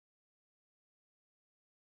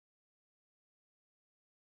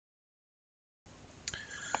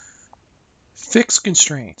Fixed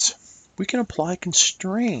constraints. We can apply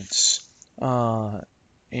constraints,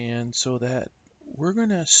 and so that we're going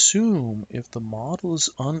to assume if the model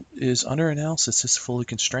is under analysis, it's fully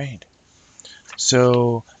constrained.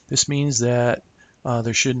 So this means that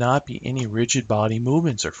there should not be any rigid body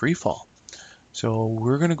movements or free fall. So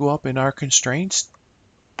we're going to go up in our constraints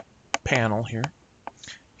panel here,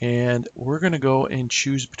 and we're going to go and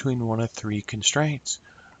choose between one of three constraints.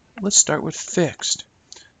 Let's start with fixed.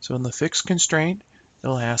 So in the fixed constraint,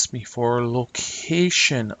 it'll ask me for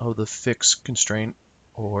location of the fixed constraint,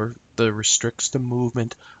 or that restricts the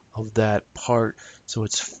movement of that part, so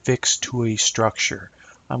it's fixed to a structure.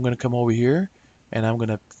 I'm going to come over here and I'm going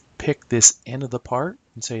to pick this end of the part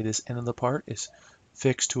and say this end of the part is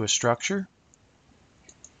fixed to a structure.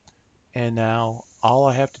 And now all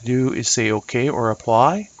I have to do is say OK or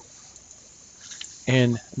apply.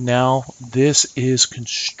 And now this is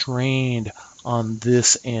constrained on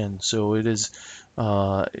this end, so it is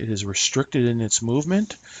restricted in its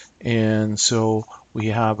movement, and so we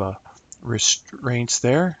have a restraints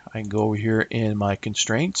there. I can go over here in my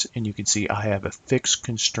constraints, and you can see I have a fixed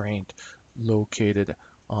constraint located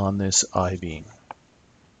on this I-beam.